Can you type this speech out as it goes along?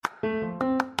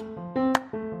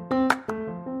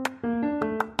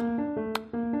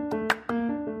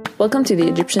Welcome to the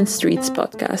Egyptian Streets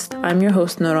podcast. I'm your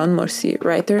host, Nour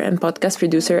writer and podcast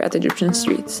producer at Egyptian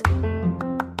Streets.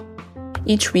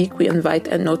 Each week, we invite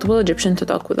a notable Egyptian to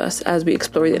talk with us as we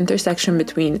explore the intersection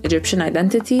between Egyptian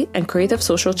identity and creative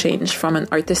social change from an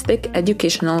artistic,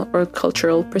 educational, or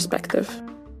cultural perspective.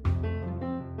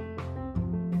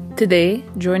 Today,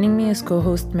 joining me is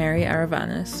co-host Mary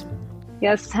Aravanis.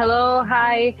 Yes, hello,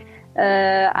 hi.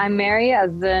 I'm Mary, as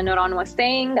Nour was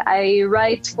saying. I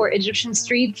write for Egyptian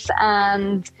Streets,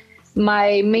 and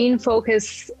my main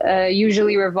focus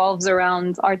usually revolves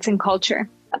around arts and culture.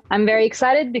 I'm very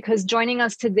excited because joining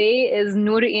us today is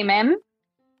Nour Emam,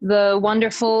 the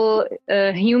wonderful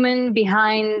human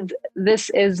behind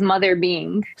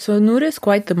ThisIsMotherBeing. So Nour is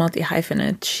quite the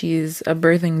multi-hyphenate. She's a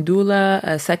birthing doula,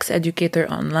 a sex educator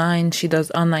online. She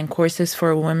does online courses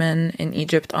for women in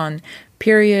Egypt on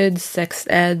periods, sex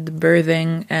ed,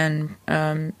 birthing, and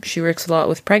she works a lot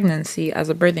with pregnancy as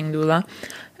a birthing doula.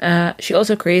 She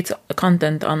also creates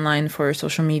content online for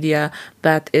social media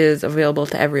that is available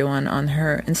to everyone on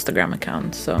her Instagram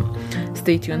account. So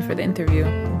stay tuned for the interview.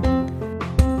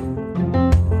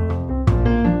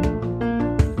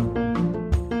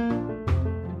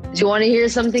 Do you want to hear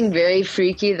something very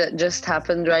freaky that just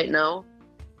happened right now?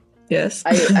 Yes.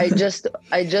 I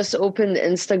just opened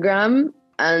Instagram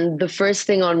and the first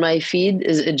thing on my feed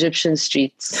is Egyptian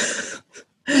Streets.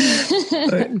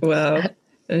 Wow.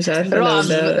 مش عارفة لو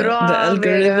ده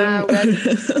algorithm.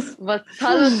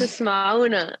 بطلوا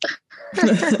تسمعونا.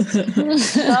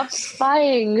 Stop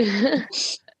spying.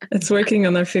 It's working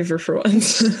on our favor for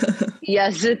once.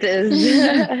 Yes, it is.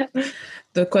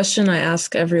 The question I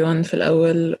ask everyone في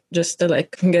الأول, just to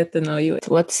get to know you.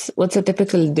 What's a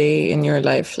typical day in your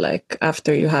life like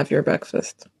after you have your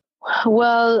breakfast?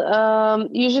 Well,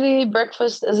 usually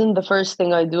breakfast isn't the first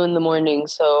thing I do in the morning,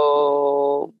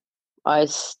 so I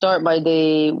start my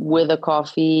day with a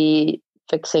coffee,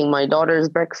 fixing my daughter's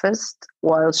breakfast.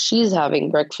 While she's having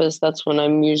breakfast, that's when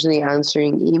I'm usually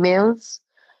answering emails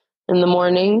in the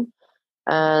morning.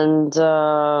 And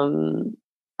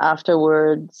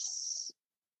afterwards,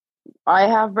 I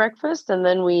have breakfast, and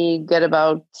then we get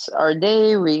about our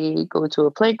day. We go to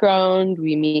a playground,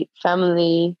 we meet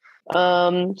family.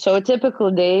 So a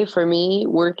typical day for me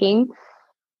working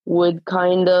would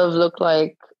kind of look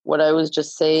like what I was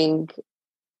just saying.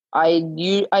 I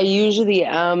usually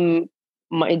am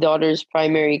my daughter's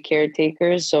primary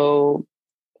caretaker. So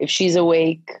if she's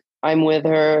awake, I'm with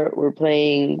her. We're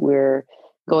playing, we're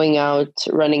going out,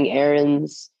 running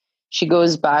errands. She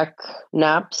goes back,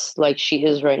 naps like she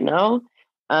is right now.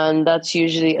 And that's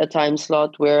usually a time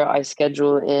slot where I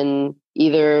schedule in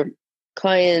either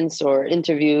clients or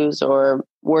interviews or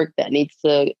work that needs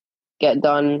to get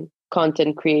done,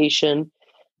 content creation.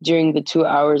 During the 2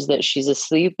 hours that she's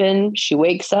asleep in, she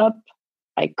wakes up,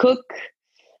 I cook,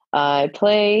 I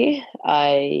play,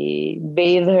 I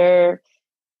bathe her,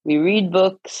 we read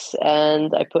books,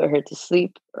 and I put her to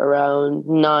sleep around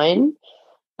 9.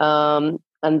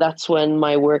 And that's when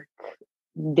my work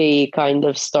day kind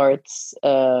of starts,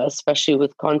 especially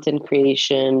with content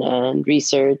creation and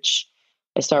research.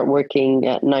 I start working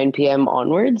at 9 p.m.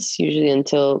 onwards, usually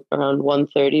until around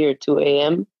 1:30 or 2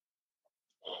 a.m.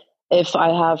 If I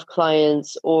have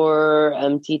clients or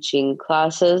I'm teaching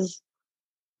classes,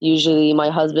 usually my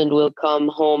husband will come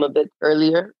home a bit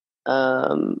earlier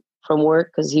from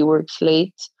work because he works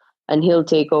late, and he'll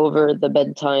take over the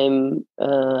bedtime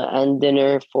and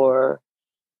dinner for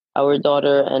our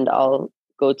daughter, and I'll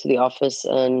go to the office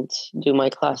and do my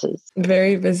classes.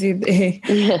 Very busy day.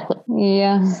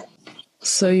 Yeah.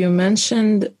 So you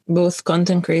mentioned both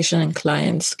content creation and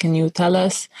clients. Can you tell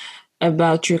us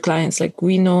about your clients? Like,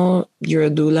 we know you're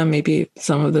a doula, maybe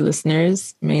some of the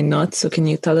listeners may not. So can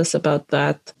you tell us about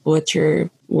that, what your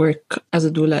work as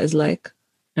a doula is like?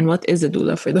 And what is a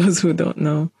doula for those who don't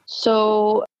know?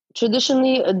 So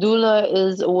traditionally, a doula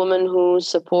is a woman who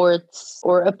supports,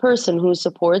 or a person who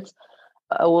supports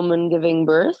a woman giving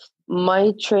birth.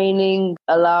 My training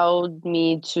allowed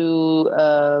me to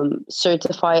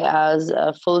certify as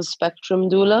a full spectrum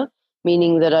doula,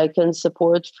 meaning that I can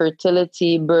support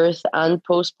fertility, birth, and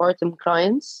postpartum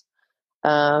clients.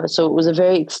 So it was a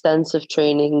very extensive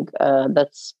training that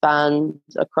spanned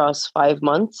across 5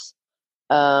 months.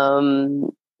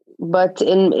 But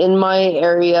in my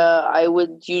area, I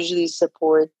would usually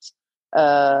support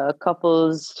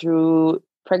couples through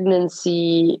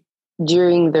pregnancy.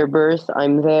 During their birth,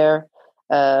 I'm there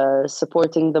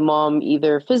supporting the mom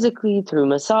either physically through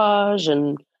massage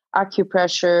and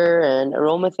acupressure and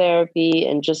aromatherapy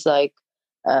and just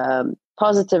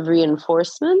positive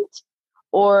reinforcement,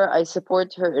 or I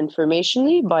support her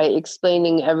informationally by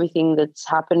explaining everything that's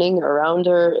happening around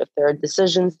her. If there are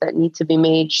decisions that need to be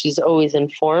made, she's always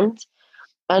informed.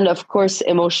 And of course,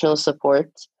 emotional support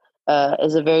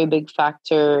is a very big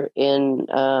factor in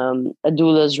a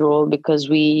doula's role, because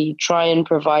we try and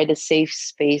provide a safe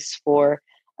space for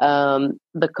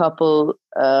the couple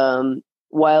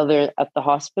while they're at the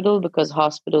hospital, because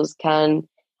hospitals can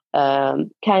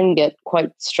get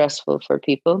quite stressful for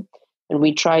people. And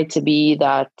we try to be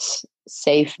that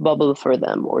safe bubble for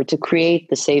them, or to create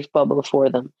the safe bubble for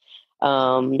them.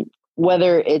 Um,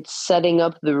 Whether it's setting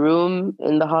up the room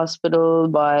in the hospital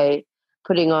by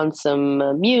putting on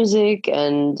some music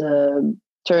and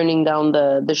turning down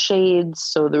the shades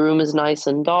so the room is nice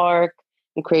and dark,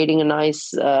 and creating a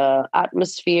nice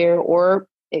atmosphere, or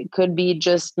it could be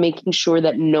just making sure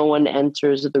that no one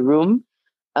enters the room,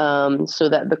 so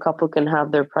that the couple can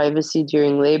have their privacy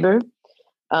during labor.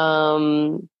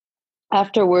 Um,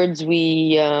 Afterwards,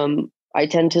 I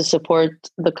tend to support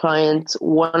the client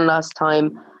one last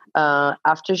time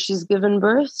after she's given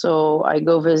birth. So I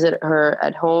go visit her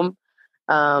at home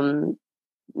um,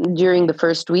 during the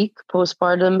first week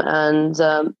postpartum, and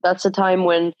that's a time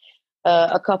when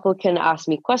a couple can ask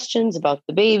me questions about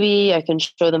the baby. I can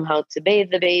show them how to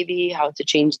bathe the baby, how to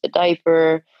change the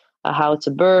diaper, how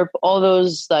to burp, all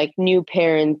those like new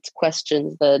parent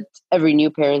questions that every new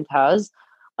parent has.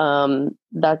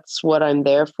 That's what I'm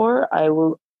there for.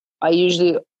 I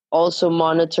usually also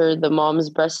monitor the mom's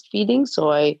breastfeeding.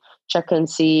 So I check and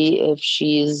see if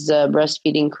she's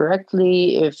breastfeeding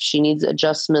correctly, if she needs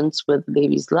adjustments with the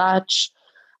baby's latch.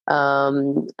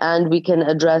 And we can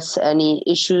address any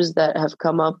issues that have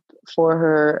come up for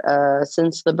her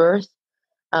since the birth.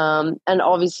 And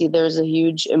obviously, there's a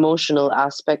huge emotional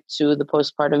aspect to the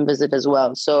postpartum visit as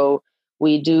well. So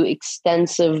we do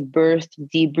extensive birth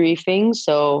debriefing.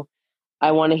 So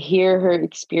I want to hear her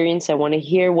experience. I want to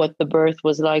hear what the birth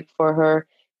was like for her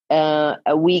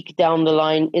a week down the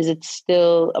line. Is it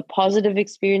still a positive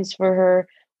experience for her?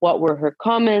 What were her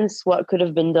comments? What could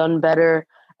have been done better,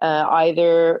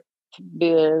 either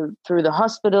through the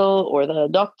hospital or the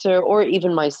doctor or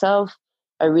even myself?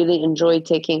 I really enjoy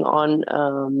taking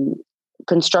on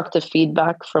constructive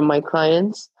feedback from my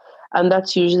clients. And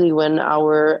that's usually when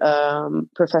our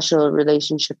professional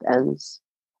relationship ends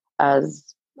as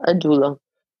a doula.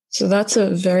 So that's a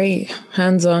very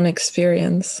hands-on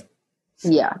experience.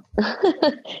 Yeah,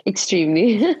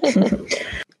 extremely.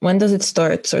 When does it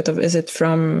start? Sort of, is it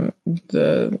from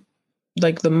the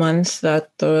month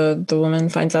that the woman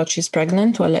finds out she's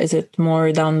pregnant, or is it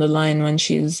more down the line when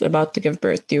she's about to give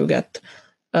birth? Do you get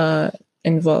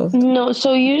involved? No,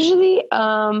 so usually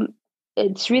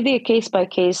it's really a case by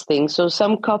case thing. So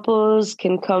some couples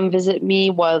can come visit me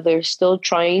while they're still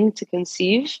trying to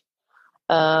conceive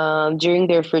during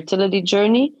their fertility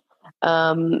journey.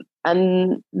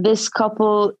 And this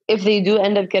couple, if they do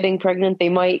end up getting pregnant, they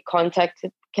might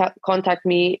contact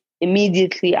me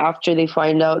immediately after they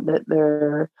find out that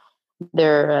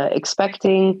they're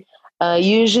expecting.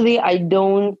 Usually, I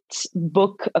don't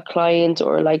book a client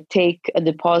or like take a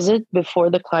deposit before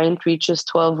the client reaches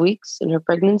 12 weeks in her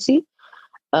pregnancy,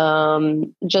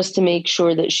 just to make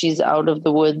sure that she's out of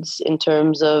the woods in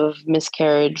terms of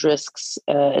miscarriage risks,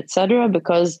 etc.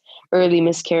 Because early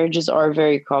miscarriages are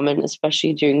very common,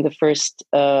 especially during the first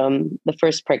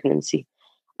pregnancy.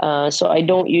 So I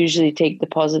don't usually take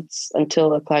deposits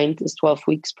until a client is 12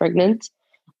 weeks pregnant.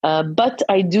 But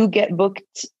I do get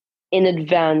booked in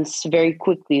advance very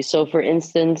quickly. So for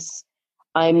instance,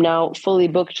 I'm now fully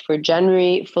booked for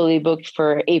January, fully booked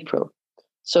for April.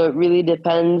 So it really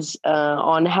depends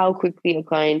on how quickly a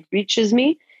client reaches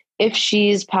me. If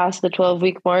she's past the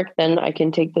 12-week mark, then I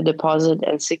can take the deposit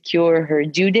and secure her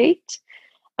due date.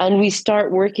 And we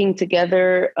start working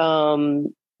together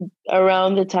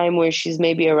around the time where she's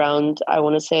maybe around, I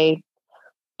want to say,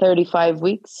 35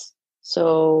 weeks.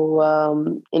 So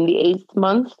in the 8th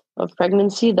month of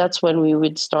pregnancy, that's when we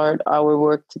would start our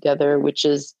work together, which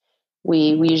is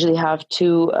we usually have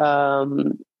 2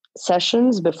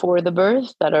 sessions before the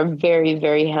birth that are very,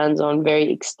 very hands-on,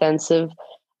 very extensive,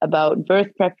 about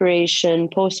birth preparation,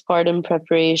 postpartum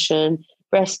preparation,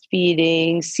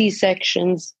 breastfeeding,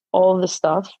 C-sections, all the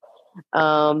stuff.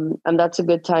 And that's a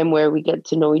good time where we get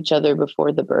to know each other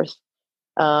before the birth.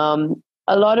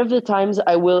 A lot of the times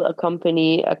I will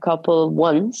accompany a couple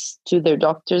once to their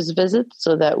doctor's visit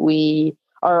so that we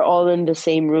are all in the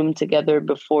same room together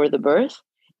before the birth.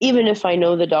 Even if I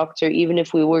know the doctor, even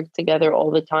if we work together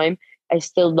all the time, I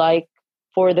still like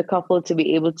for the couple to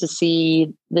be able to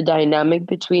see the dynamic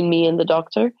between me and the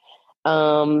doctor.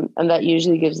 And that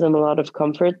usually gives them a lot of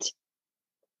comfort.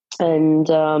 And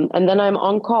then I'm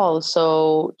on call,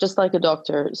 so just like a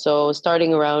doctor. So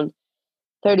starting around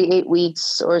 38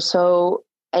 weeks or so,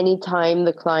 anytime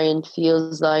the client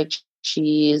feels like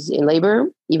she's in labor,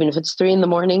 even if it's 3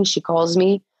 a.m, she calls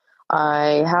me.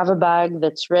 I have a bag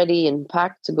that's ready and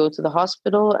packed to go to the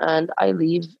hospital, and I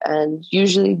leave and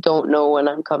usually don't know when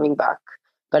I'm coming back.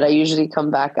 But I usually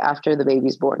come back after the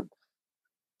baby's born.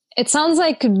 It sounds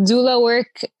like doula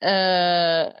work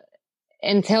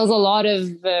entails a lot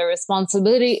of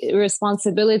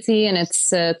responsibility, and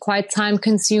it's quite time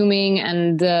consuming.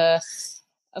 And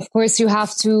of course, you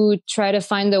have to try to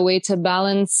find a way to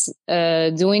balance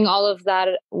doing all of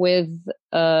that with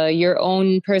your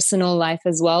own personal life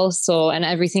as well. So, and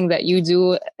everything that you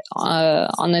do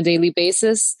on a daily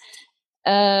basis.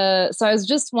 So I was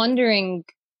just wondering,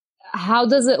 how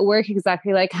does it work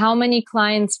exactly? Like, how many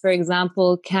clients, for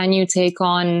example, can you take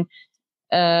on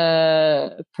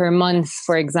per month,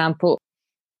 for example?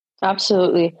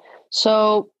 Absolutely.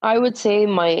 So I would say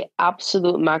my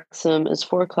absolute maximum is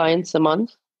 4 clients a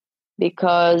month,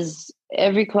 because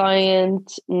every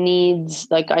client needs,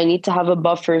 like, I need to have a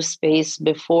buffer space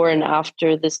before and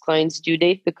after this client's due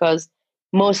date, because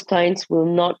most clients will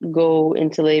not go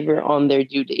into labor on their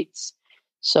due dates.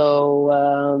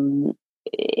 So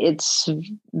it's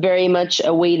very much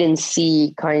a wait and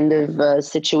see kind of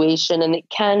situation. And it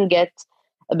can get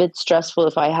a bit stressful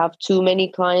if I have too many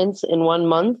clients in 1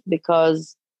 month,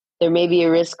 because there may be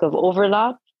a risk of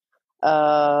overlap.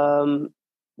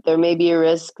 There may be a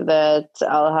risk that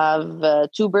I'll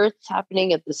have 2 births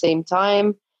happening at the same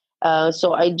time.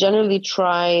 So I generally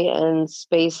try and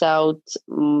space out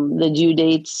the due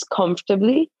dates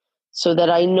comfortably, so that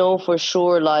I know for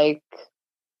sure, like,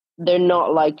 they're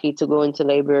not likely to go into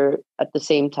labor at the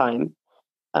same time.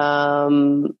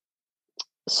 Um,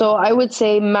 so I would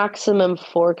say maximum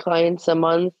 4 clients a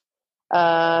month,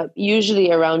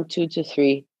 usually around 2 to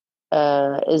 3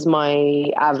 is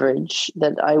my average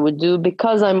that I would do,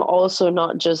 because I'm also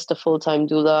not just a full-time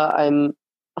doula. I'm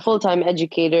a full-time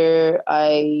educator,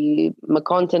 I'm a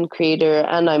content creator,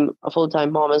 and I'm a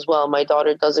full-time mom as well. My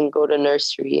daughter doesn't go to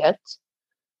nursery yet.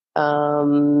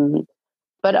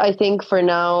 But I think for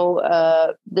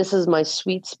now, this is my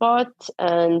sweet spot.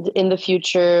 And in the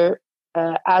future,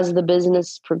 as the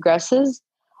business progresses,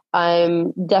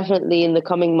 I'm definitely in the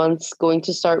coming months going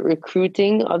to start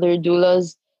recruiting other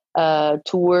doulas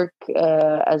to work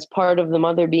as part of the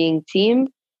MotherBeing team,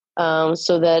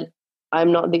 so that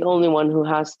I'm not the only one who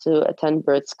has to attend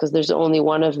births, because there's only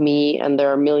one of me and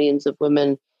there are millions of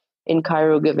women in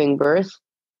Cairo giving birth.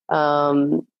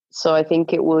 So I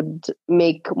think it would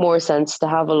make more sense to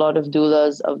have a lot of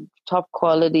doulas of top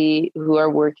quality who are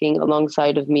working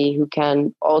alongside of me, who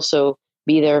can also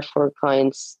be there for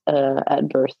clients at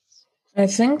birth. I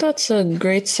think that's a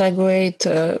great segue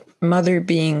to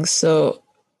MotherBeing. So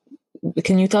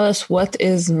can you tell us what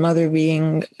is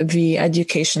MotherBeing, the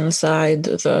education side,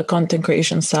 the content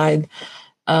creation side?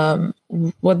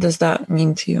 What does that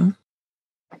mean to you?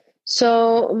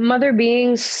 So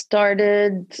MotherBeing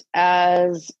started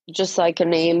as just like a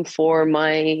name for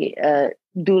my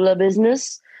doula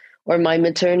business, or my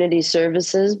maternity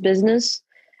services business.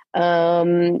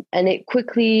 And it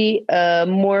quickly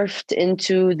morphed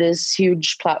into this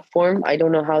huge platform. I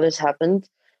don't know how this happened.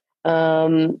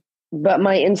 But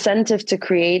my incentive to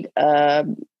create a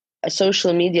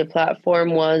social media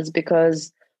platform was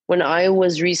because when I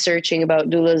was researching about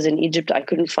doulas in Egypt, I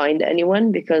couldn't find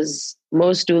anyone, because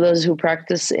most doulas who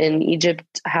practice in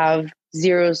Egypt have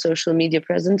zero social media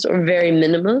presence, or very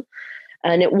minimal.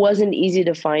 And it wasn't easy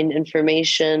to find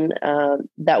information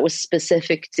that was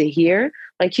specific to here.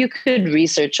 Like, you could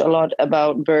research a lot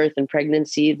about birth and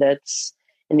pregnancy that's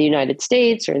in the United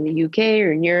States or in the UK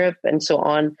or in Europe and so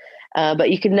on. But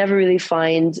you could never really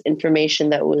find information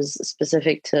that was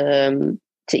specific to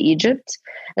Egypt.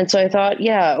 And so I thought,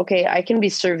 yeah, okay, I can be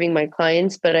serving my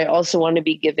clients, but I also want to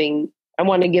be I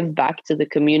want to give back to the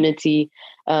community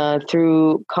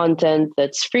through content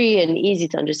that's free and easy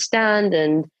to understand,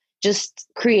 and just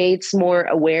creates more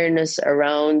awareness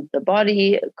around the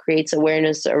body, creates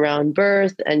awareness around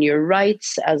birth and your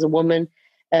rights as a woman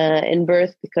in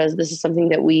birth, because this is something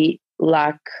that we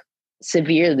lack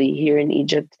severely here in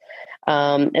Egypt,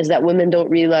 is that women don't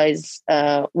realize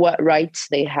what rights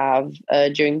they have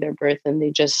during their birth, and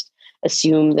they just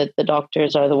assume that the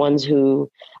doctors are the ones who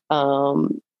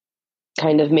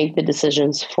kind of make the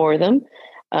decisions for them.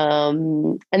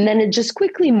 And then it just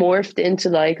quickly morphed into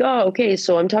like, oh, okay,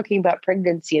 so I'm talking about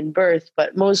pregnancy and birth,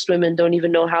 but most women don't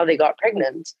even know how they got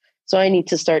pregnant. So I need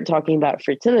to start talking about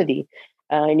fertility.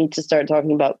 I need to start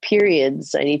talking about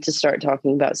periods. I need to start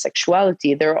talking about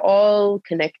sexuality. They're all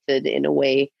connected in a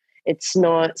way. It's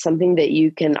not something that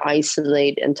you can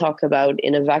isolate and talk about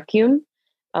in a vacuum,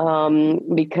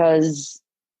 because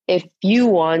if you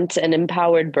want an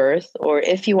empowered birth, or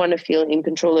if you want to feel in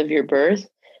control of your birth,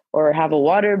 or have a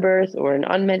water birth or an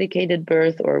unmedicated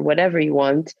birth or whatever you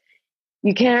want,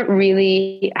 you can't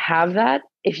really have that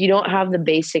if you don't have the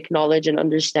basic knowledge and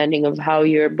understanding of how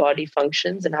your body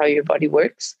functions and how your body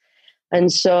works.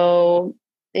 And so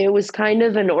it was kind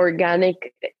of an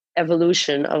organic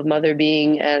evolution of Mother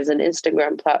Being as an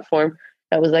Instagram platform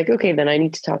that was like, okay, then I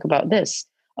need to talk about this.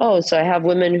 Oh, so I have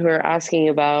women who are asking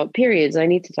about periods. I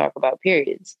need to talk about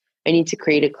periods. I need to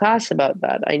create a class about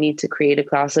that. I need to create a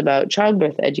class about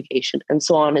childbirth education, and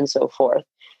so on and so forth.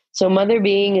 So Mother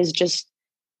Being has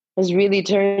really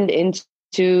turned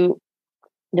into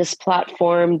this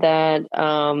platform that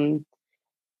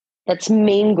its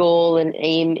main goal and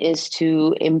aim is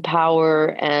to empower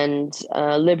and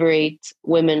liberate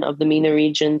women of the MENA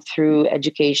region through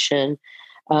education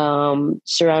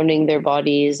surrounding their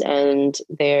bodies and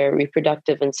their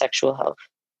reproductive and sexual health.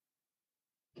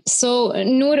 So,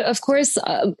 Nour, of course,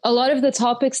 a lot of the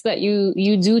topics that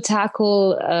you do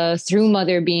tackle through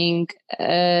Mother Being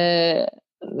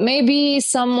may be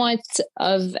somewhat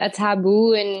of a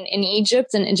taboo in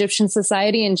Egypt and Egyptian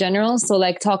society in general. So,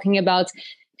 like talking about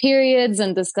periods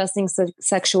and discussing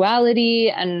sexuality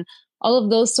and all of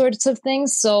those sorts of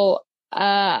things. So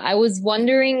I was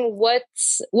wondering what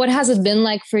has it been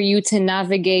like for you to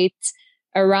navigate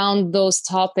around those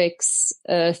topics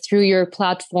through your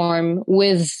platform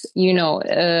with,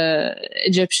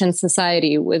 Egyptian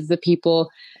society, with the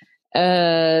people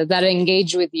that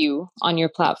engage with you on your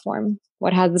platform?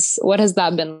 What has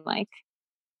that been like?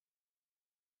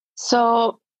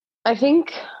 So I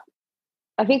think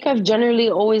I've generally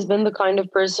always been the kind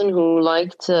of person who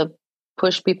liked to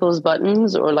push people's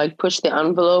buttons, or like push the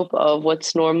envelope of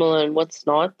what's normal and what's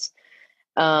not,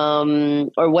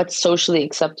 or what's socially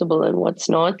acceptable and what's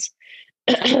not.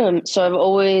 So I've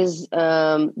always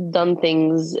done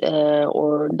things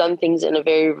in a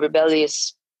very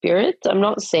rebellious spirit. I'm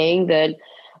not saying that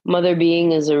Mother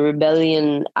Being is a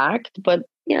rebellion act, but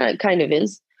yeah, it kind of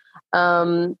is.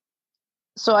 So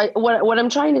what I'm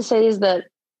trying to say is that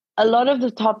a lot of the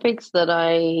topics that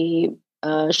I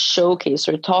showcase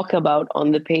or talk about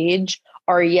on the page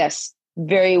are, yes,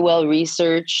 very well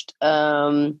researched,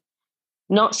 not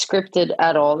scripted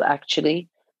at all, actually.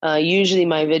 Usually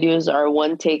my videos are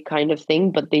one take kind of thing,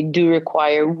 but they do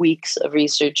require weeks of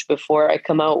research before I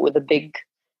come out with a big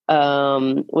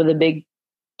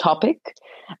topic.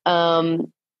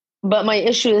 But my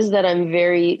issue is that I'm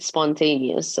very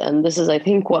spontaneous, and this is, I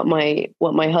think, what my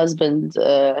husband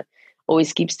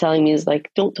always keeps telling me is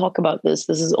like, don't talk about this.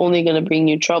 This is only going to bring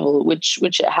you trouble, which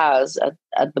it has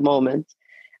at the moment.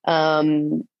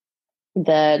 That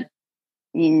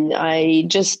I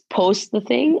just post the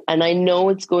thing, and I know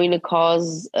it's going to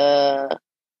cause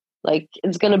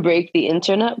it's going to break the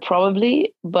internet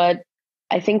probably, but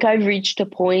I think I've reached a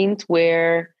point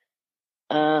where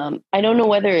I don't know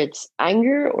whether it's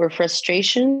anger or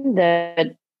frustration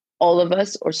that all of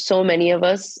us, or so many of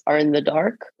us, are in the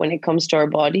dark when it comes to our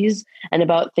bodies and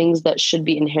about things that should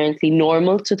be inherently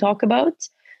normal to talk about.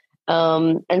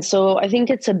 And so I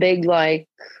think it's a big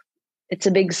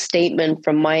statement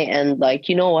from my end, like,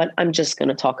 you know what, I'm just going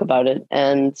to talk about it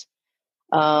and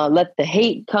let the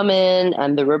hate come in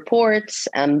and the reports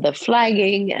and the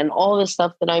flagging and all the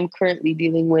stuff that I'm currently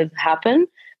dealing with happen.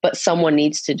 But someone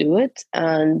needs to do it,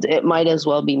 and it might as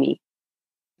well be me.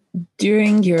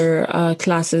 During your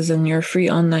classes and your free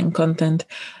online content,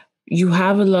 you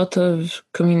have a lot of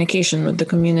communication with the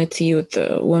community, with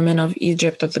the women of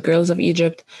Egypt, with the girls of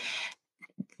Egypt.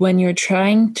 When you're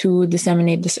trying to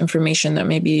disseminate this information that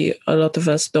maybe a lot of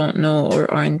us don't know or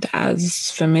aren't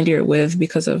as familiar with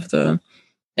because of the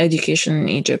education in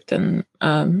Egypt and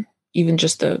even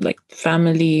just the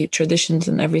family traditions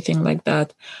and everything like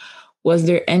that, was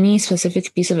there any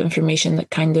specific piece of information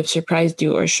that kind of surprised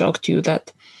you or shocked you,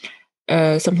 that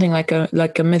something like a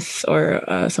myth or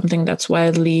something that's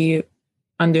widely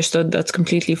understood that's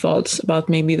completely false about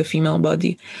maybe the female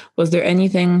body? Was there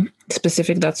anything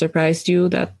specific that surprised you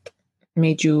that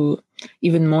made you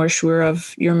even more sure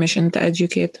of your mission to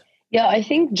educate? Yeah, I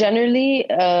think generally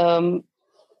the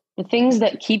things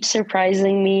that keep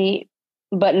surprising me,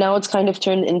 but now it's kind of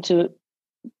turned into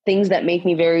things that make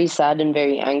me very sad and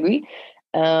very angry,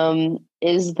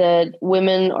 is that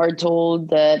women are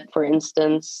told that, for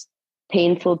instance,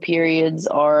 painful periods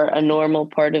are a normal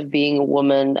part of being a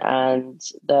woman, and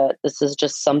that this is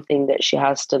just something that she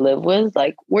has to live with.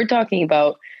 Like, we're talking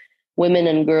about women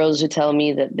and girls who tell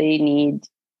me that they need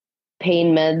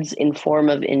pain meds in form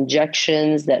of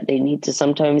injections, that they need to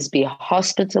sometimes be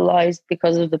hospitalized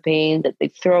because of the pain, that they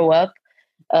throw up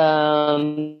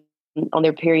on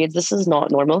their periods. This is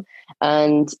not normal.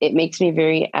 And it makes me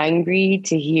very angry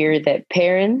to hear that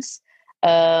parents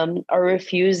are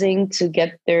refusing to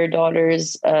get their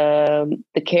daughters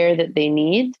the care that they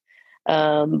need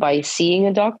by seeing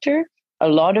a doctor. A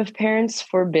lot of parents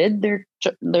forbid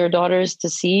their daughters to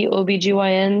see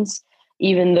OBGYNs,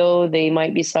 even though they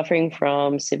might be suffering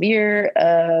from severe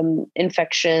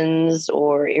infections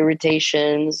or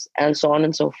irritations and so on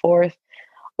and so forth,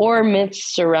 or myths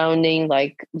surrounding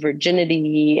like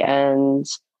virginity and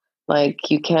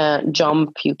like you can't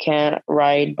jump, you can't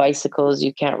ride bicycles,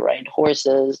 you can't ride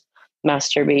horses,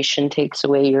 masturbation takes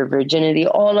away your virginity.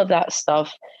 All of that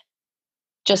stuff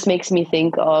just makes me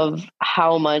think of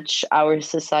how much our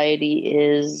society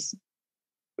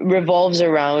revolves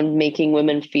around making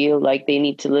women feel like they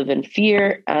need to live in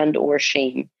fear and or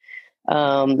shame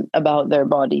about their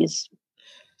bodies.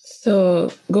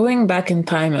 So, going back in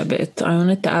time a bit, I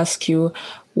wanted to ask you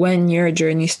when your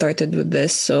journey started with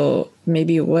this. So,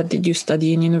 maybe what did you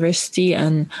study in university,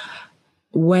 and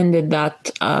when did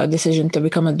that decision to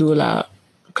become a doula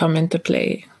come into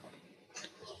play?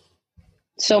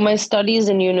 So, my studies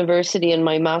in university and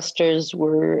my master's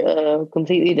were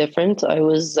completely different. I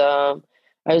was a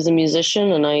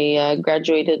musician, and I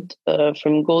graduated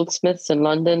from Goldsmiths in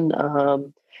London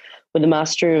with a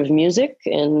Master of Music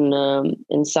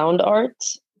in sound art.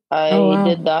 Oh, wow. I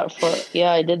did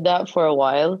that for a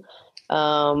while.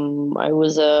 I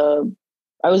was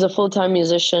a full-time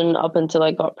musician up until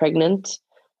I got pregnant.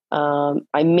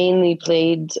 I mainly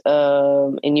played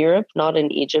in Europe, not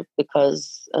in Egypt,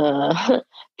 because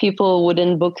people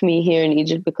wouldn't book me here in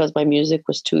Egypt because my music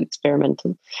was too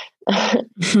experimental.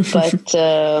 but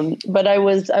I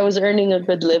was earning a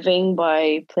good living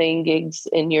by playing gigs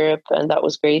in Europe, and that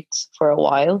was great for a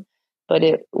while. But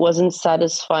it wasn't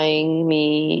satisfying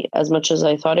me as much as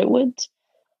I thought it would.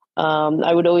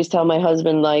 I would always tell my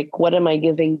husband, like, what am I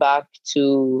giving back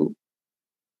to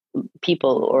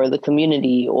people or the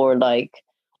community? Or like,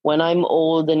 when I'm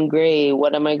old and gray,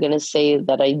 what am I going to say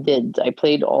that I did? I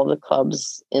played all the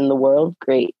clubs in the world.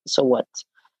 Great. So what?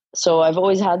 So I've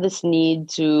always had this need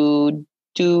to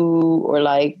do or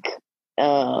like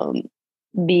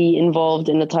be involved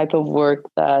in a type of work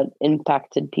that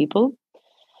impacted people.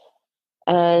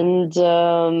 And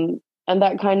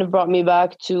that kind of brought me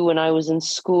back to when I was in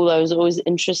school. I was always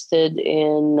interested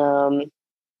in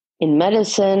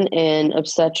medicine, in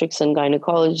obstetrics and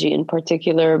gynecology in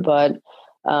particular, but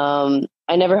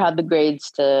I never had the grades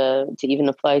to even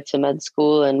apply to med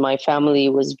school, and my family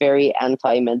was very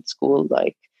anti-med school,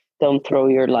 like, don't throw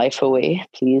your life away,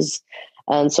 please.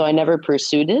 And so I never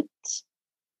pursued it.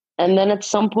 And then at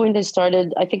some point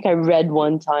I think I read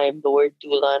one time the word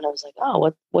doula, and I was like,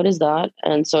 oh, what is that?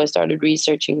 And so I started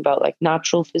researching about like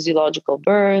natural physiological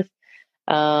birth.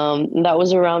 And that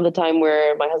was around the time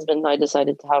where my husband and I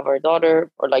decided to have our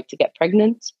daughter, or like to get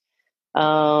pregnant.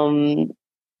 And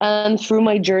through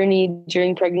my journey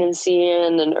during pregnancy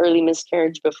and an early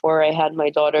miscarriage before I had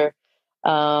my daughter,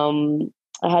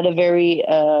 I had a very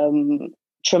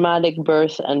traumatic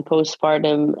birth and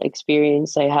postpartum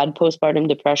experience. I had postpartum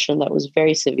depression that was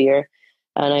very severe,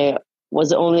 and I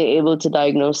was only able to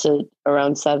diagnose it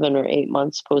around 7 or 8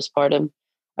 months postpartum.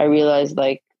 I realized,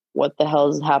 like, what the hell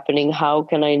is happening? How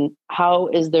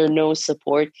is there no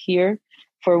support here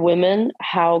for women?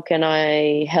 How can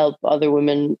I help other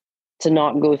women to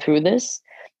not go through this?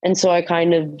 And so I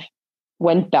kind of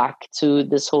went back to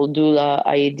this whole doula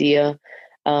idea.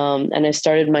 And I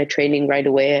started my training right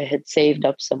away. I had saved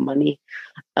up some money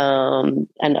and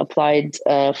applied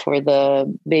for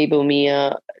the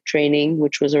Babomia training,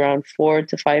 which was around 4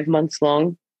 to 5 months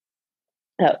long.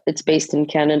 It's based in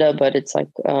Canada, but it's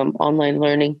like online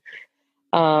learning.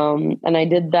 And I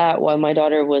did that while my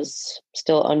daughter was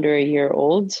still under a year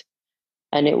old,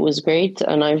 and it was great.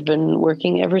 And I've been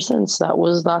working ever since. That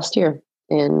was last year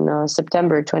in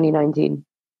September 2019.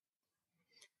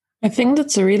 I think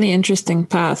that's a really interesting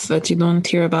path that you don't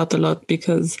hear about a lot,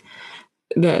 because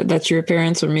that your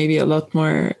parents were maybe a lot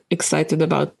more excited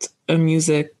about a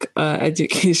music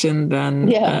education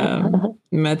than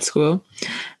med school.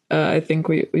 I think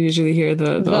we usually hear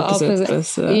the opposite.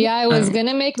 I was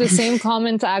gonna make the same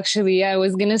comment actually. I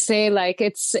was gonna say, like,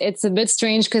 it's a bit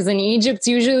strange because in Egypt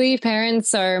usually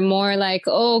parents are more like,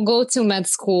 oh, go to med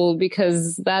school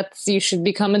because you should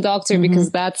become a doctor because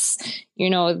that's,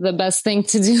 the best thing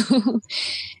to do.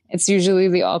 It's usually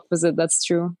the opposite. That's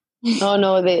true. Oh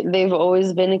no, they've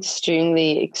always been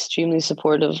extremely, extremely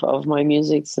supportive of my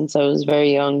music since I was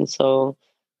very young. So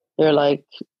they're like,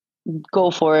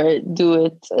 go for it, do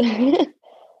it.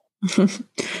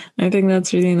 I think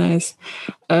that's really nice.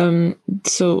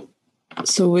 So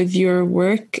with your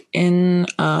work in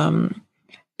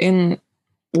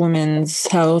women's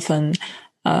health and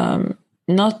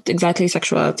not exactly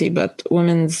sexuality, but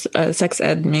women's sex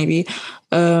ed, maybe.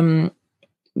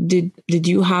 Did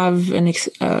you have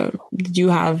did you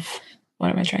have,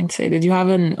 what am I trying to say? Did you have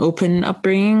an open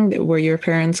upbringing? Were your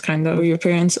parents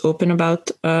open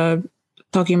about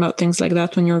talking about things like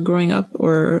that when you were growing up,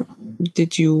 or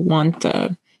did you want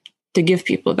to give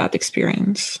people that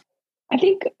experience? I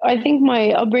think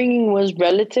my upbringing was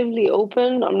relatively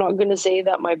open. I'm not going to say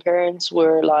that my parents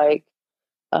were like,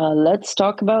 let's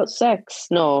talk about sex.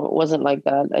 No, it wasn't like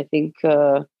that. I think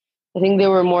they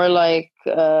were more like,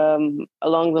 along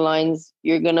the lines,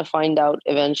 you're gonna find out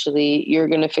eventually. You're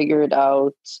gonna figure it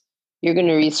out. You're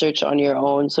gonna research on your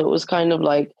own. So it was kind of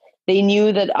like they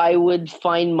knew that I would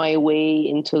find my way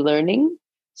into learning.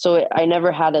 So I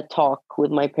never had a talk with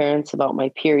my parents about my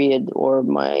period or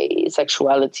my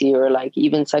sexuality or like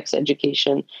even sex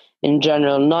education in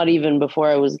general. Not even before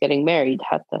I was getting married,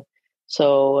 hatta.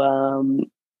 So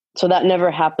so that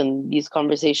never happened. These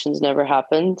conversations never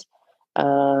happened,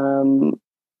 um,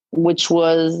 which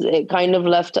was, it kind of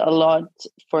left a lot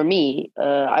for me.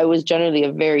 I was generally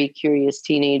a very curious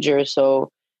teenager,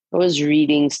 so I was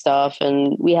reading stuff,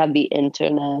 and we had the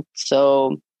internet,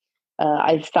 so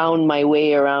I found my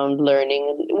way around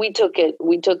learning. We took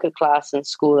a class in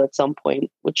school at some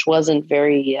point, which wasn't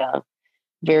very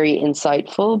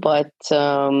insightful, but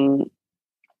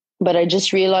I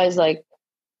just realized like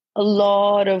a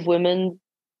lot of women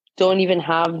don't even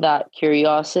have that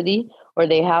curiosity, or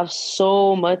they have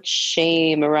so much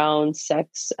shame around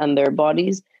sex and their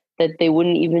bodies that they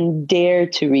wouldn't even dare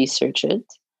to research it.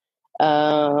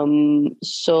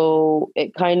 So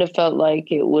it kind of felt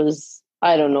like it was,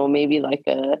 I don't know, maybe like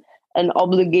an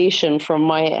obligation from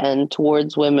my end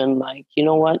towards women. Like, you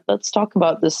know what? Let's talk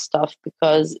about this stuff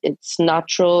because it's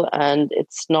natural and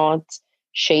it's not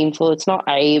shameful. It's not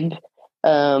aib,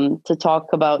 to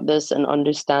talk about this and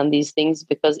understand these things,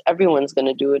 because everyone's going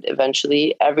to do it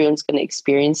eventually. Everyone's going to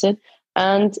experience it.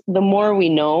 And the more we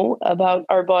know about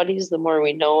our bodies, the more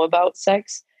we know about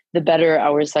sex, the better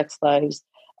our sex lives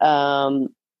um,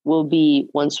 will be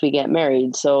once we get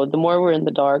married. So the more we're in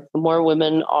the dark, the more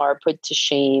women are put to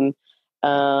shame,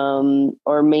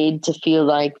 or made to feel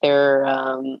like they're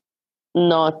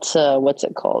not, what's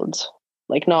it called?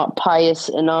 Like not pious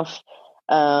enough,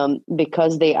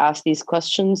 because they ask these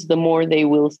questions, the more they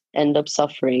will end up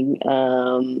suffering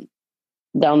down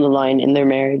the line in their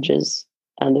marriages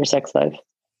and their sex life.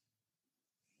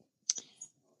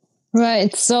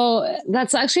 Right. So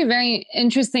that's actually very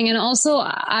interesting. And also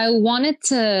I wanted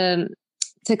to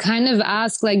kind of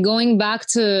ask, like going back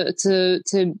to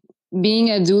being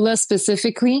a doula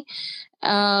specifically,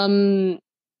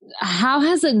 how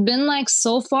has it been like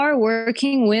so far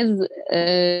working with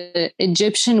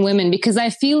Egyptian women? Because I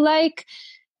feel like,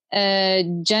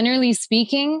 generally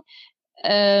speaking,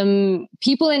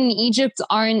 people in Egypt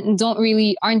aren't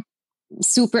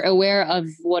super aware of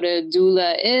what a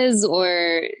doula is,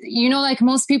 or, you know, like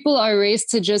most people are raised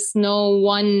to just know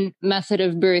one method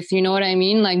of birth. You know what I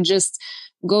mean? Like just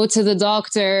go to the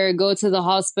doctor, go to the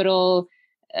hospital,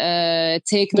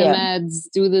 take the meds,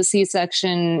 do the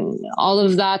C-section, all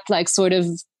of that, like sort of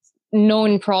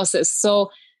known process.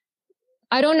 So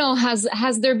I don't know, has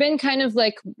there been kind of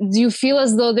like, do you feel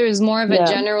as though there's more of a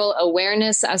general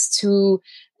awareness as to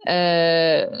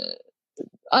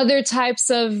other types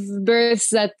of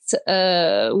births that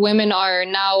women are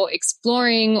now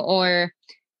exploring, or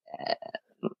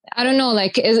I don't know,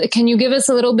 like, can you give us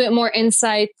a little bit more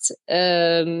insight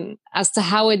as to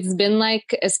how it's been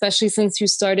like, especially since you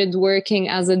started working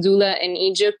as a doula in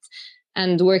Egypt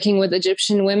and working with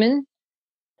Egyptian women?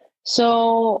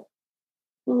 So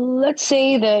let's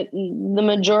say that the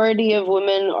majority of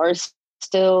women are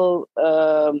still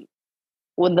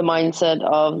with the mindset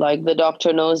of like, the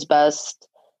doctor knows best.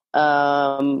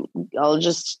 I'll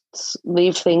just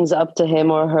leave things up to him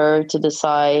or her to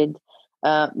decide.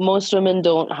 Most women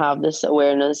don't have this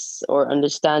awareness or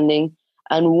understanding,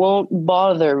 and won't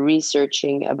bother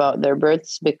researching about their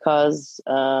births, because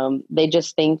they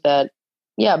just think that,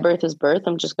 yeah, birth is birth.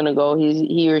 I'm just going to go.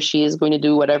 He or she is going to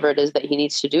do whatever it is that he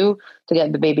needs to do to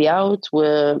get the baby out,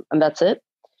 and that's it.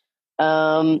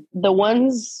 The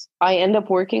ones I end up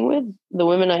working with, the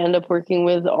women I end up working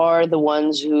with, are the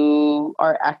ones who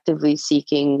are actively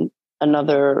seeking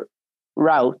another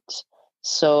route.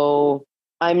 So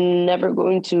I'm never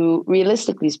going to,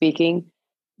 realistically speaking,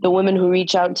 the women who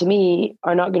reach out to me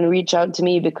are not going to reach out to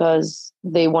me because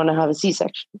they want to have a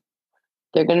C-section.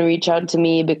 They're going to reach out to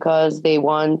me because they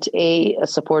want a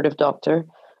supportive doctor.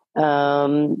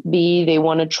 B, they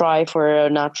want to try for a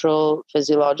natural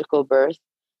physiological birth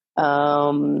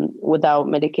without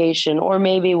medication, or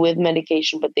maybe with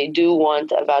medication, but they do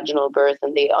want a vaginal birth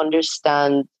and they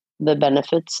understand the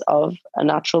benefits of a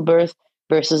natural birth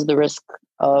versus the risk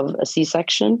of a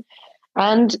C-section.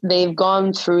 And they've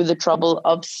gone through the trouble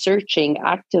of searching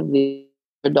actively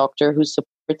for a doctor who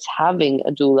supports having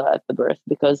a doula at the birth,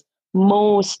 because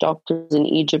most doctors in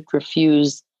Egypt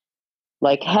refuse,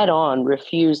 like head on,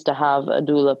 refuse to have a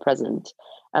doula present.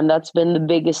 And that's been the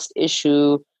biggest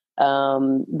issue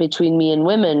between me and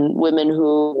women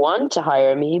who want to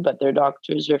hire me, but their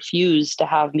doctors refuse to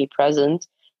have me present.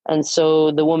 And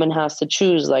so the woman has to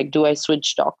choose, like, do I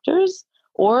switch doctors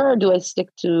or do I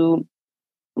stick to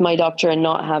my doctor and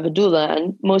not have a doula?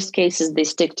 And most cases they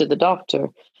stick to the doctor,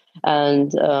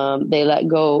 and they let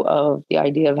go of the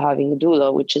idea of having a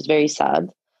doula, which is very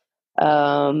sad,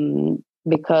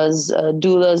 because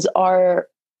doulas are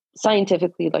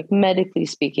scientifically, like medically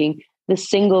speaking, the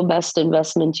single best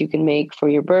investment you can make for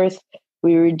your birth.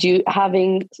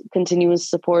 Having continuous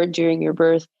support during your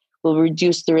birth will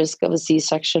reduce the risk of a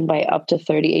C-section by up to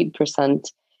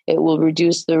 38%. It will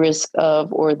reduce the risk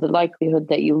of, or the likelihood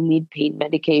that you'll need pain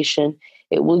medication.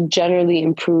 It will generally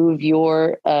improve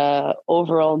your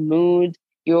overall mood,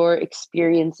 your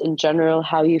experience in general,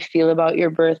 how you feel about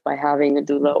your birth by having a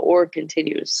doula or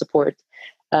continuous support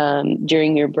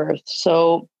during your birth.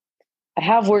 So I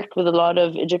have worked with a lot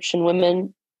of Egyptian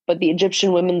women, but the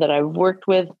Egyptian women that I've worked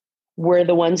with were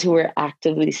the ones who were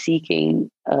actively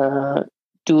seeking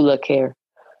doula care.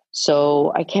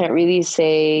 So I can't really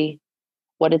say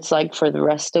what it's like for the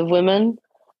rest of women.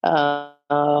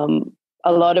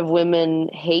 A lot of women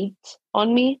hate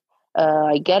on me.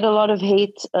 I get a lot of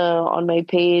hate on my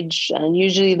page, and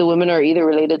usually the women are either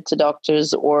related to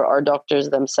doctors or are doctors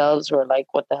themselves, who are like,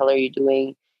 what the hell are you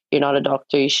doing? You're not a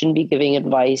doctor. You shouldn't be giving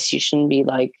advice. You shouldn't be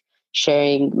like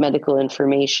sharing medical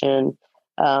information.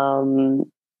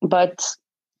 But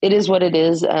it is what it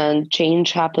is, and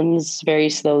change happens very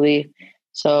slowly.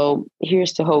 So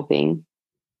here's to hoping.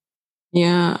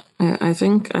 Yeah, I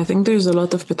think there's a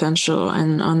lot of potential.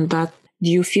 And on that, do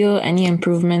you feel any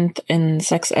improvement in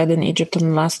sex ed in Egypt in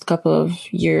the last couple of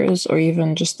years, or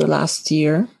even just the last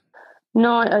year?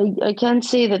 No, I can't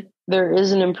say that there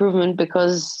is an improvement,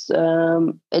 because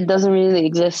it doesn't really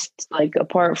exist. Like,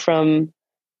 apart from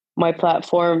my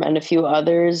platform and a few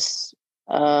others,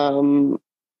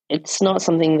 it's not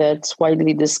something that's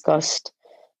widely discussed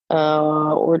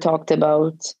or talked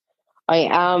about. I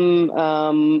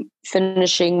am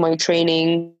finishing my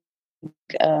training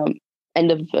end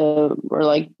of or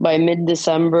like by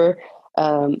mid-December,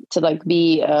 to like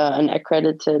be an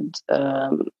accredited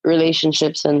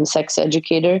relationships and sex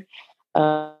educator,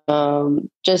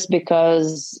 just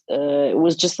because it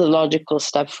was just the logical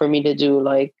step for me to do.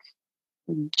 Like,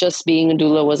 just being a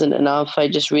doula wasn't enough. I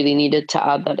just really needed to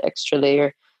add that extra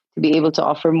layer to be able to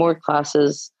offer more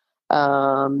classes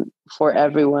for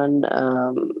everyone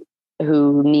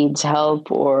who needs help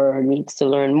or needs to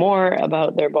learn more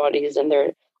about their bodies and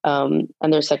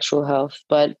their sexual health.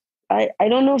 But I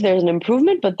don't know if there's an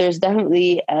improvement, but there's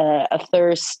definitely a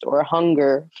thirst or a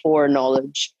hunger for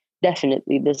knowledge,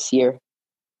 definitely this year.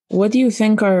 What do you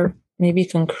think are maybe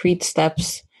concrete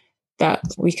steps that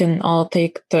we can all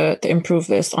take to improve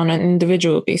this on an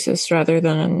individual basis rather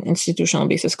than an institutional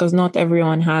basis? Because not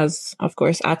everyone has, of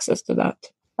course, access to that.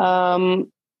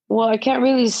 Well, I can't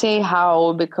really say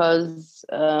how, because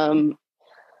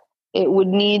it would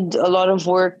need a lot of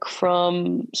work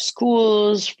from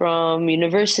schools, from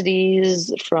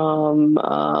universities, from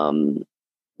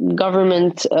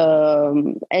government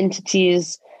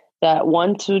entities that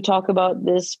want to talk about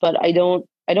this, but I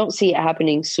don't see it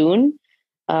happening soon.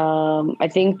 I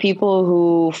think people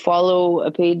who follow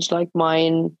a page like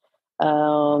mine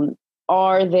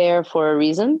are there for a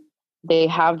reason. They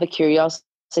have the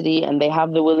curiosity and they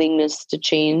have the willingness to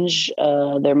change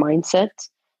their mindset.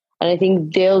 And I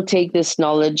think they'll take this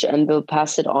knowledge and they'll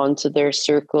pass it on to their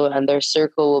circle, and their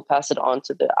circle will pass it on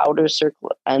to the outer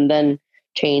circle, and then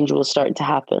change will start to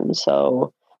happen.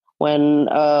 So when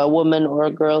a woman or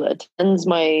a girl attends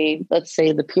my, let's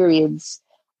say, the periods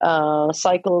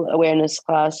cycle awareness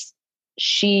class,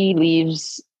 she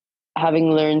leaves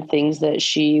having learned things that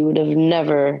she would have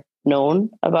never known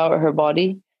about her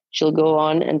body. She'll go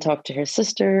on and talk to her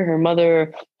sister, her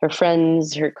mother, her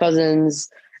friends, her cousins,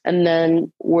 and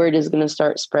then word is going to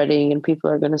start spreading, and people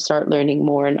are going to start learning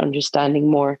more and understanding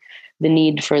more the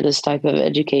need for this type of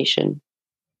education.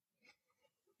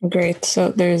 Great. So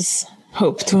there's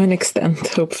hope to an extent,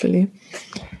 hopefully.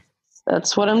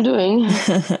 that's what I'm doing.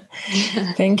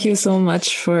 Thank you so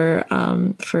much for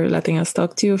letting us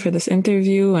talk to you for this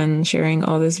interview and sharing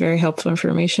all this very helpful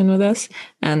information with us.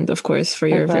 And of course, for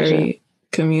your very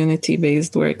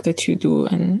community-based work that you do,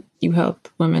 and you help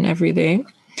women every day.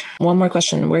 One more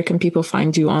question. Where can people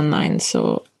find you online?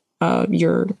 So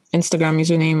your Instagram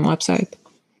username, website.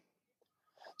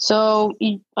 So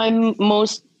I'm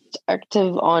most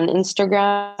active on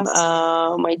Instagram.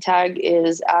 My tag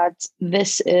is at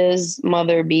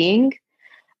ThisIsMotherBeing.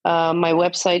 My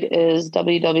website is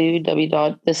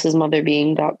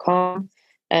www.ThisIsMotherBeing.com.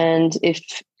 And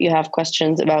if you have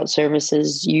questions about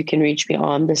services, you can reach me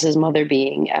on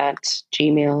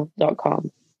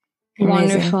thisismotherbeing@gmail.com.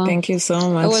 Wonderful. Thank you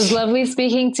so much. It was lovely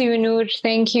speaking to you, Nour.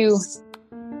 Thank you.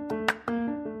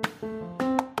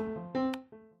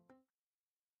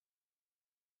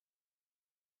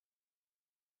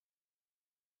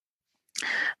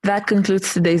 That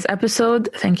concludes today's episode.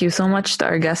 Thank you so much to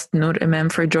our guest, Nour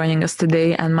Emam, for joining us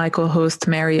today, and my co-host,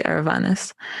 Mary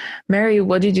Aravanis. Mary,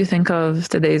 what did you think of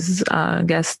today's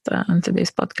guest on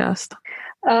today's podcast?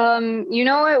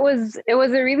 It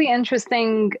was a really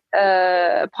interesting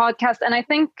podcast, and I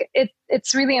think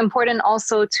it's really important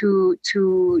also to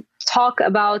talk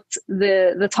about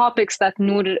the topics that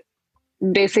Nour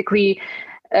basically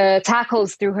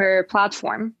tackles through her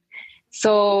platform.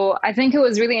 So I think it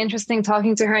was really interesting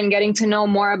talking to her and getting to know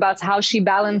more about how she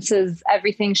balances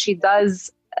everything she does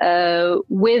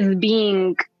with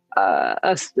being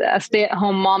a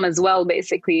stay-at-home mom as well,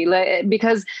 basically.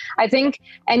 Because I think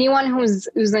anyone who's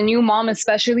a new mom,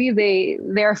 especially,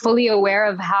 they're fully aware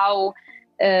of how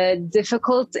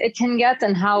difficult it can get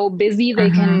and how busy they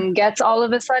can get all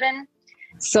of a sudden.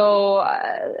 So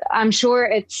I'm sure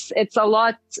it's a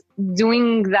lot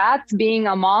doing that, being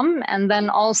a mom, and then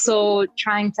also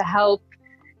trying to help,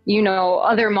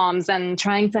 other moms and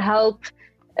trying to help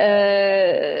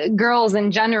girls in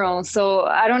general. So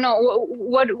I don't know,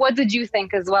 what did you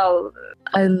think as well?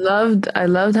 I loved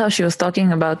how she was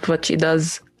talking about what she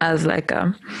does as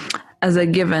as a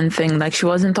given thing. Like, she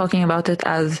wasn't talking about it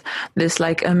as this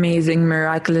like amazing,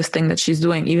 miraculous thing that she's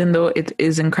doing, even though it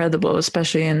is incredible,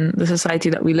 especially in the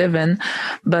society that we live in.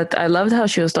 But I loved how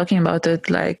she was talking about it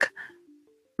like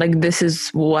this is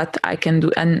what I can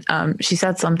do. And she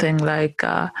said something like,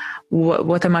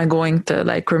 what am I going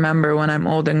to remember when I'm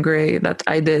old and gray that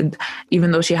I did,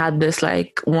 even though she had this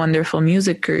wonderful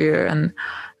music career, and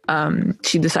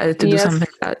she decided to do something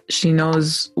that she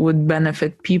knows would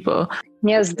benefit people.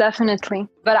 Yes, definitely.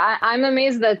 But I'm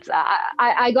amazed that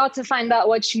I got to find out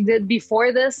what she did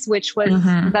before this, which was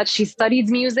that she studied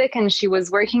music and she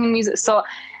was working in music. So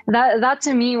that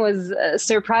to me was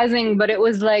surprising, but it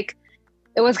was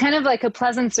kind of like a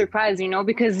pleasant surprise,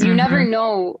 because you never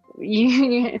know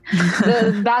the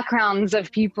backgrounds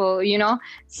of people,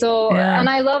 So, and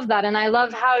I love that. And I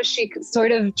love how she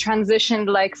sort of transitioned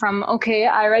from, okay,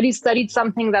 I already studied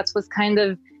something that was kind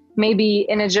of maybe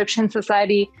in Egyptian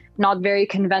society not very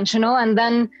conventional, and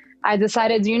then I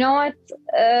decided, you know what?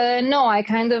 No, I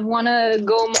kind of want to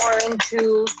go more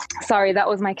into... Sorry, that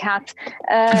was my cat.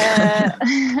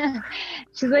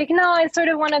 She's like, no, I sort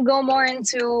of want to go more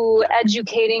into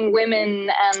educating women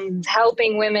and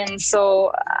helping women.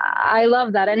 So I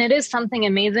love that. And it is something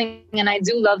amazing. And I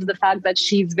do love the fact that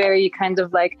she's very kind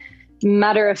of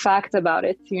matter of fact about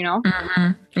it,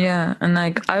 Yeah, and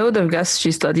I would have guessed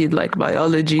she studied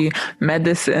biology,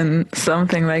 medicine,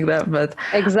 something like that. But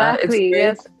exactly,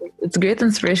 it's great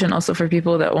inspiration also for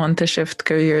people that want to shift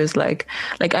careers. Like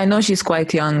I know she's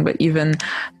quite young, but even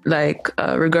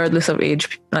regardless of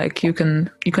age, you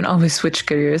can always switch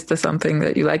careers to something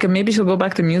that you like, and maybe she'll go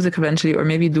back to music eventually, or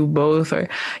maybe do both, or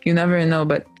you never know.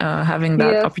 But having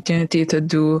that opportunity to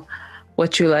do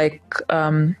what you like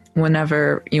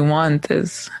whenever you want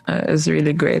is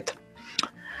really great.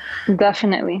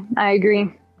 Definitely, I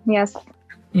agree. Yes.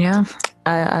 Yeah,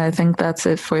 I think that's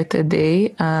it for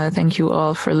today. Thank you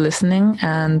all for listening,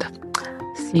 and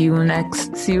see you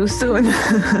soon.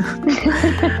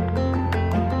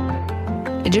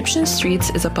 Egyptian Streets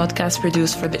is a podcast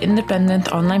produced for the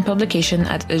independent online publication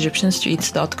at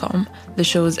EgyptianStreets.com. The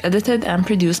show is edited and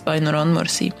produced by Nour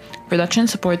Morsi. Production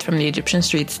support from the Egyptian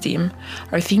Streets team.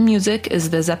 Our theme music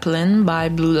is The Zeppelin by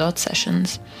Blue Dot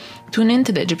Sessions. Tune in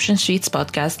to the Egyptian Streets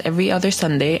podcast every other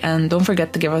Sunday, and don't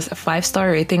forget to give us a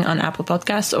 5-star rating on Apple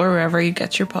Podcasts or wherever you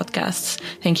get your podcasts.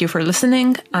 Thank you for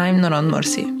listening. I'm Nour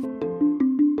Morsi.